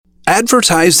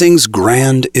Advertising's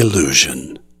Grand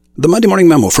Illusion. The Monday Morning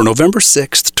Memo for November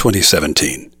 6th,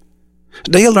 2017.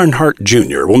 Dale Earnhardt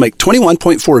Jr. will make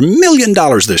 $21.4 million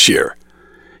this year.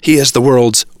 He is the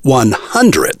world's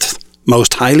 100th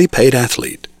most highly paid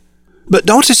athlete. But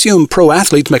don't assume pro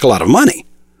athletes make a lot of money.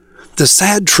 The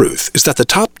sad truth is that the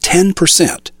top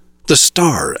 10%, the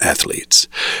star athletes,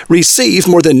 receive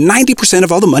more than 90%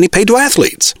 of all the money paid to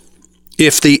athletes.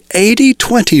 If the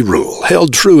 80-20 rule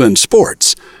held true in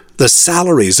sports, the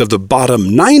salaries of the bottom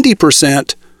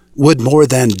 90% would more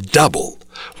than double,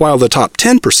 while the top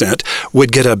 10%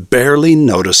 would get a barely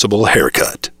noticeable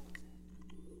haircut.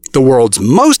 The world's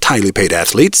most highly paid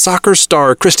athlete, soccer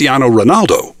star Cristiano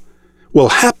Ronaldo, will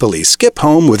happily skip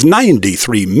home with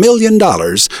 $93 million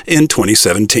in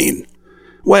 2017.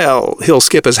 Well, he'll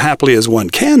skip as happily as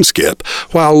one can skip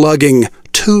while lugging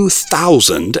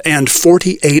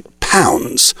 2,048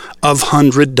 pounds of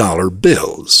 $100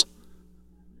 bills.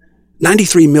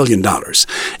 $93 million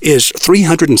is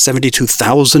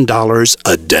 $372,000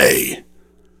 a day,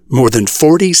 more than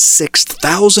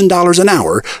 $46,000 an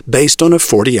hour based on a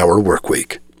 40-hour work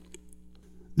week.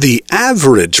 The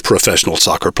average professional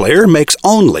soccer player makes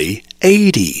only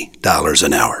 $80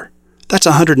 an hour. That's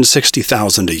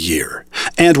 $160,000 a year,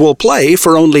 and will play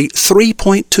for only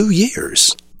 3.2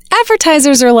 years.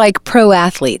 Advertisers are like pro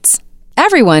athletes.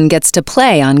 Everyone gets to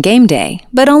play on game day,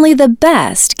 but only the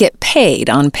best get paid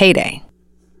on payday.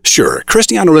 Sure,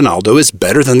 Cristiano Ronaldo is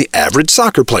better than the average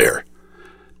soccer player.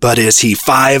 But is he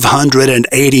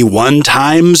 581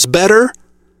 times better?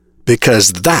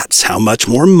 Because that's how much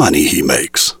more money he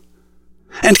makes.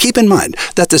 And keep in mind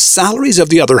that the salaries of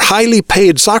the other highly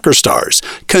paid soccer stars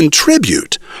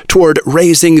contribute toward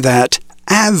raising that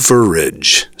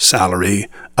average salary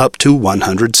up to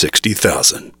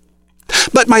 $160,000.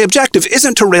 But my objective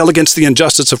isn't to rail against the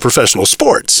injustice of professional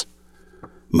sports.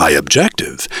 My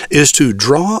objective is to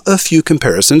draw a few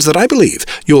comparisons that I believe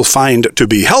you'll find to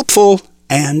be helpful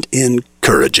and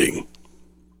encouraging.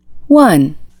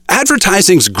 1.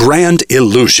 Advertising's grand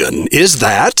illusion is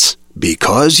that,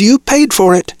 because you paid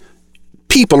for it,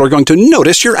 people are going to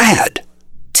notice your ad.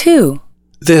 2.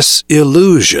 This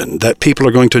illusion that people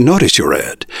are going to notice your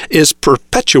ad is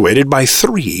perpetuated by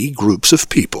 3 groups of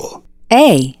people.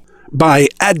 A. By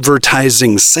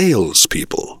advertising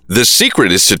salespeople. The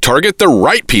secret is to target the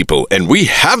right people, and we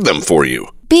have them for you.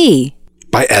 B.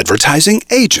 By advertising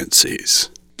agencies.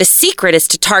 The secret is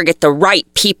to target the right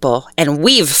people, and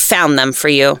we've found them for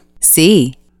you.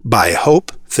 C. By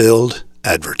hope-filled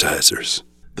advertisers.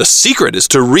 The secret is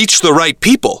to reach the right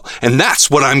people, and that's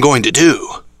what I'm going to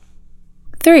do.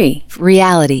 3.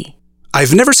 Reality.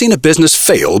 I've never seen a business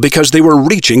fail because they were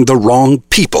reaching the wrong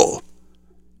people.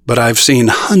 But I've seen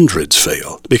hundreds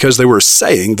fail because they were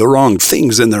saying the wrong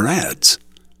things in their ads.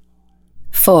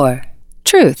 4.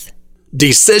 Truth.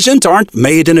 Decisions aren't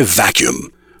made in a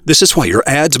vacuum. This is why your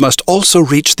ads must also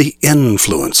reach the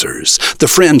influencers, the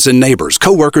friends and neighbors,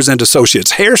 coworkers and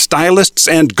associates, hairstylists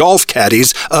and golf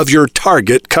caddies of your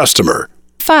target customer.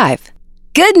 5.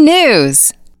 Good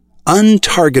news.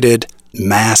 Untargeted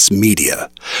mass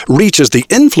media reaches the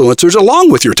influencers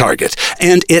along with your target,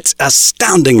 and it's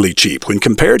astoundingly cheap when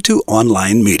compared to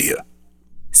online media.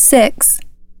 6.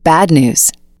 Bad news.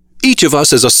 Each of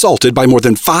us is assaulted by more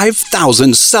than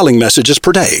 5,000 selling messages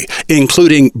per day,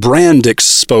 including brand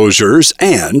exposures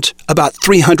and about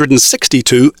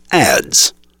 362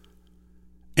 ads.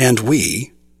 And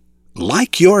we,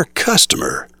 like your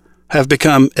customer, have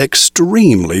become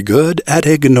extremely good at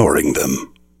ignoring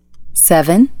them.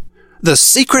 7. The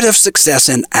secret of success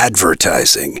in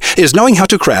advertising is knowing how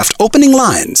to craft opening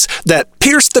lines that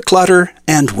pierce the clutter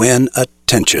and win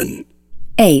attention.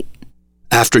 8.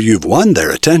 After you've won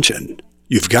their attention,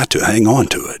 you've got to hang on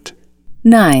to it.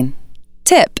 9.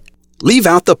 Tip. Leave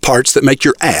out the parts that make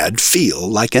your ad feel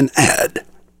like an ad.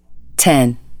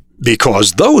 10.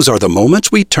 Because those are the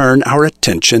moments we turn our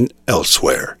attention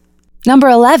elsewhere. Number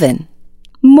 11.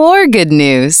 More good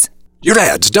news. Your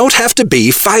ads don't have to be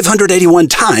 581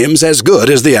 times as good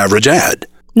as the average ad.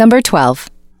 Number 12.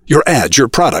 Your ads, your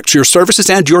products, your services,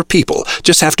 and your people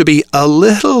just have to be a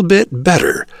little bit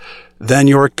better than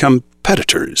your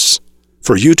competitors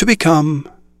for you to become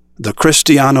the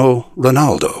Cristiano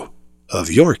Ronaldo of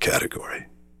your category.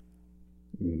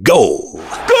 Goal!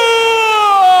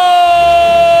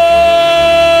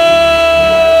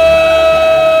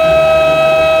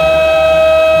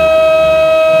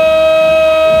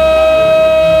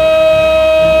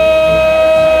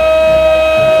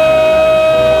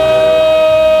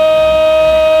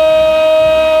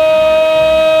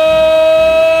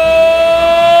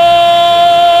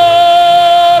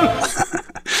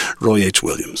 Roy H.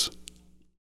 Williams.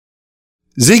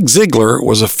 Zig Ziglar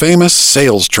was a famous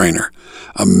sales trainer,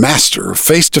 a master of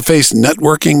face-to-face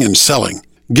networking and selling.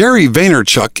 Gary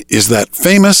Vaynerchuk is that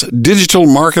famous digital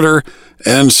marketer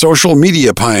and social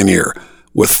media pioneer,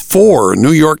 with 4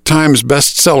 New York Times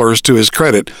bestsellers to his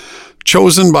credit,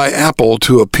 chosen by Apple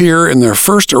to appear in their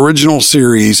first original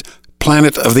series,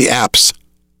 Planet of the Apps.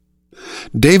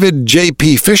 David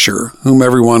J.P. Fisher, whom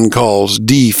everyone calls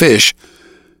D. Fish,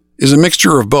 is a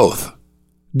mixture of both.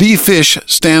 D. Fish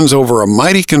stands over a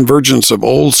mighty convergence of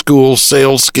old-school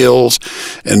sales skills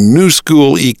and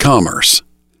new-school e-commerce.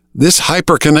 This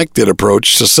hyper-connected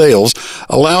approach to sales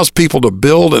allows people to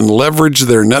build and leverage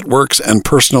their networks and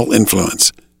personal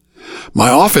influence. My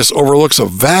office overlooks a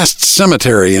vast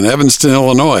cemetery in Evanston,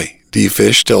 Illinois, D.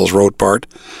 Fish tells Rothbart,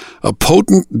 a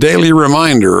potent daily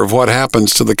reminder of what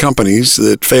happens to the companies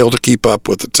that fail to keep up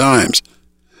with the times.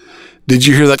 Did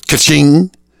you hear that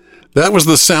ka-ching? That was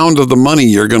the sound of the money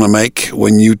you're going to make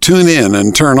when you tune in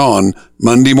and turn on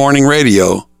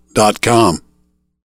MondayMorningRadio.com.